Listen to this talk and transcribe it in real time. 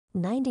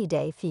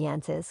90-Day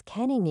Fiancé's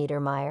Kenny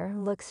Niedermeier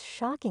looks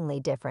shockingly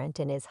different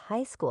in his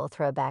high school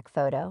throwback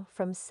photo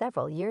from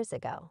several years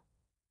ago.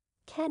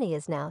 Kenny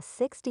is now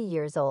 60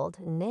 years old,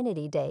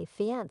 90-Day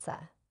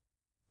Fiancé.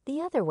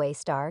 The other way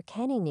star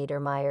Kenny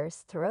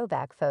Niedermeier's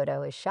throwback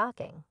photo is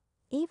shocking,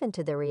 even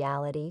to the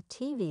reality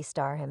TV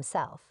star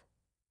himself.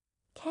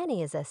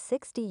 Kenny is a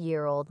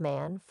 60-year-old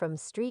man from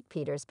St.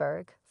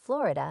 Petersburg,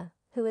 Florida,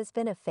 who has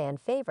been a fan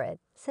favorite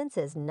since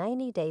his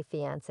 90-Day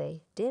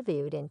Fiancé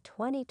debuted in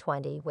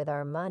 2020 with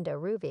Armando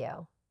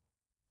Rubio.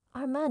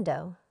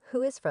 Armando,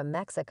 who is from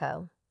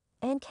Mexico,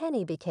 and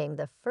Kenny became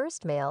the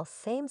first male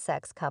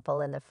same-sex couple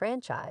in the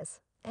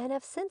franchise and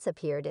have since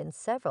appeared in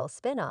several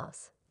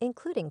spin-offs,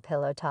 including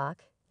Pillow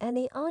Talk and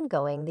the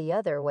ongoing The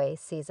Other Way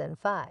Season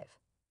 5.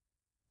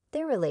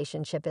 Their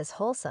relationship is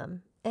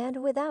wholesome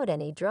and without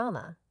any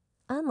drama,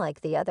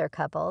 unlike the other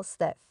couples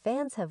that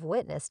fans have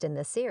witnessed in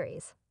the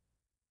series.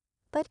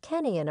 But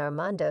Kenny and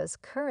Armando's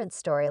current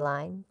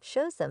storyline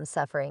shows them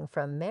suffering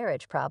from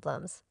marriage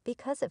problems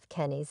because of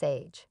Kenny's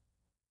age.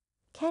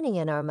 Kenny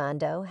and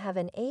Armando have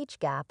an age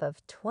gap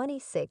of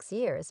 26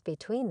 years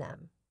between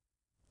them.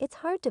 It's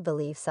hard to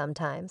believe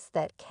sometimes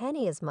that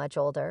Kenny is much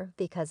older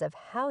because of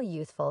how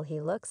youthful he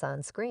looks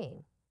on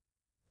screen.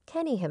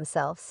 Kenny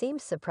himself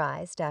seemed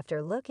surprised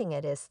after looking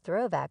at his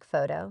throwback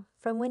photo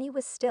from when he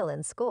was still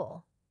in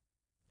school.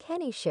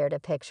 Kenny shared a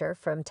picture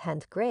from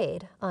 10th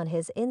grade on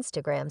his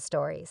Instagram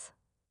stories.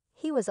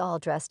 He was all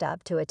dressed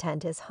up to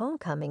attend his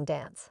homecoming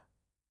dance.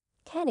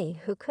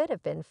 Kenny, who could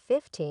have been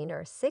 15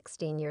 or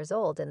 16 years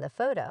old in the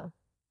photo,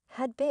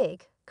 had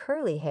big,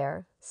 curly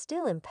hair,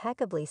 still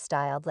impeccably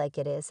styled like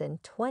it is in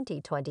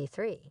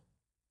 2023.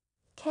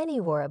 Kenny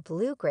wore a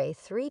blue-gray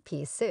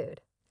three-piece suit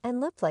and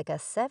looked like a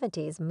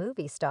 70s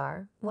movie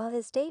star while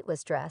his date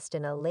was dressed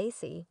in a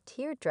lacy,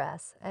 tiered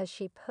dress as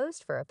she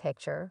posed for a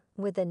picture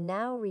with the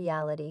now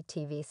reality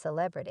TV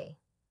celebrity.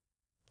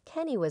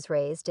 Kenny was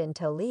raised in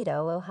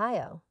Toledo,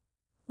 Ohio.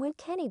 When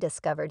Kenny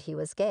discovered he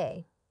was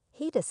gay,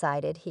 he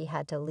decided he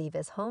had to leave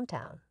his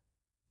hometown.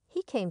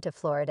 He came to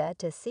Florida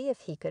to see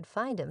if he could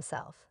find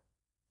himself.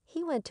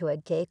 He went to a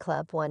gay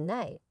club one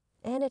night,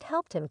 and it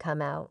helped him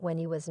come out when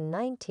he was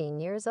 19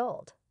 years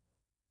old.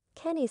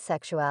 Kenny's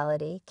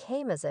sexuality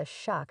came as a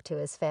shock to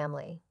his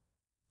family.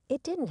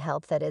 It didn't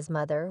help that his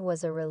mother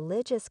was a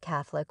religious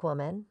Catholic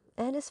woman,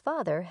 and his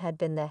father had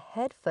been the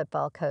head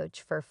football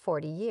coach for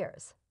 40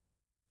 years.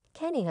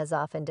 Kenny has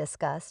often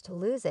discussed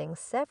losing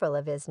several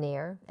of his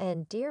near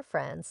and dear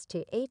friends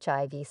to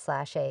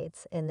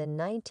HIV/AIDS in the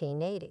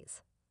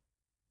 1980s.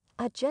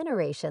 A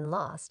generation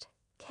lost,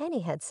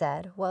 Kenny had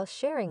said while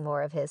sharing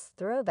more of his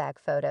throwback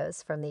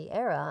photos from the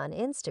era on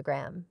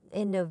Instagram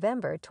in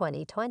November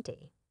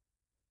 2020.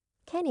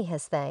 Kenny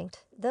has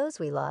thanked those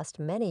we lost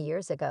many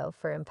years ago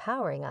for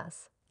empowering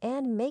us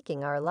and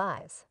making our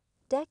lives,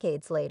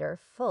 decades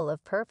later, full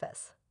of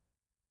purpose.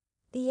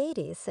 The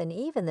 80s and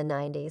even the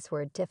 90s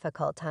were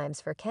difficult times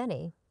for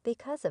Kenny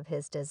because of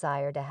his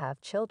desire to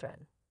have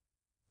children.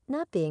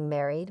 Not being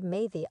married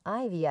made the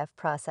IVF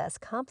process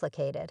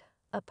complicated,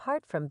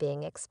 apart from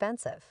being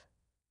expensive.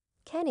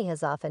 Kenny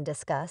has often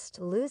discussed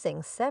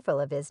losing several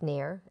of his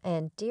near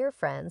and dear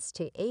friends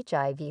to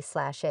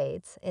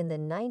HIV/AIDS in the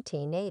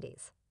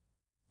 1980s.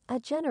 A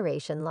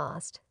generation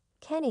lost,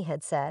 Kenny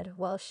had said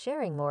while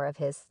sharing more of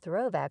his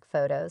throwback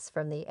photos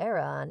from the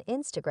era on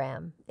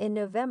Instagram in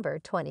November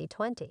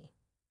 2020.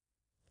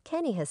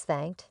 Kenny has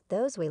thanked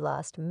those we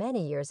lost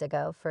many years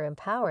ago for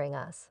empowering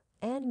us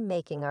and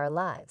making our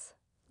lives,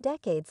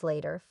 decades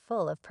later,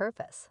 full of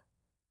purpose.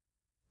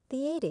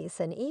 The 80s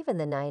and even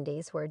the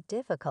 90s were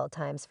difficult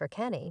times for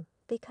Kenny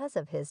because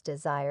of his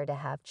desire to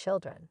have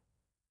children.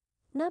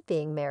 Not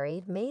being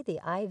married made the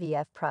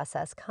IVF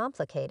process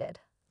complicated,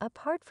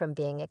 apart from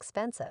being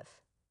expensive.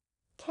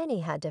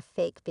 Kenny had to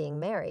fake being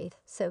married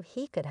so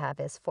he could have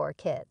his 4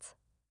 kids.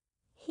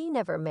 He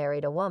never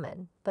married a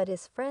woman, but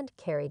his friend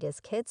carried his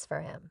kids for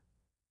him.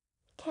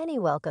 Kenny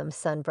welcomed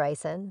son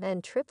Bryson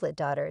and triplet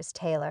daughters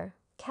Taylor,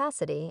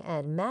 Cassidy,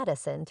 and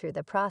Madison through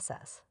the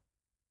process.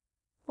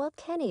 While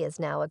Kenny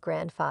is now a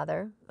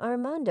grandfather,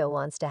 Armando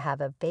wants to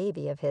have a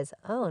baby of his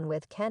own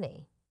with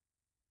Kenny.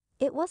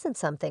 It wasn't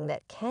something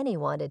that Kenny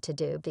wanted to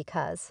do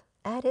because,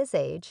 at his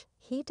age,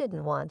 he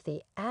didn't want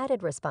the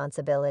added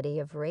responsibility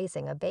of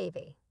raising a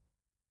baby.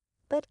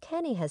 But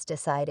Kenny has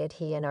decided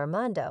he and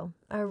Armando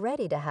are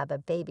ready to have a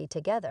baby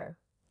together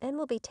and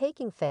will be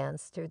taking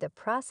fans through the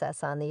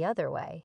process on The Other Way.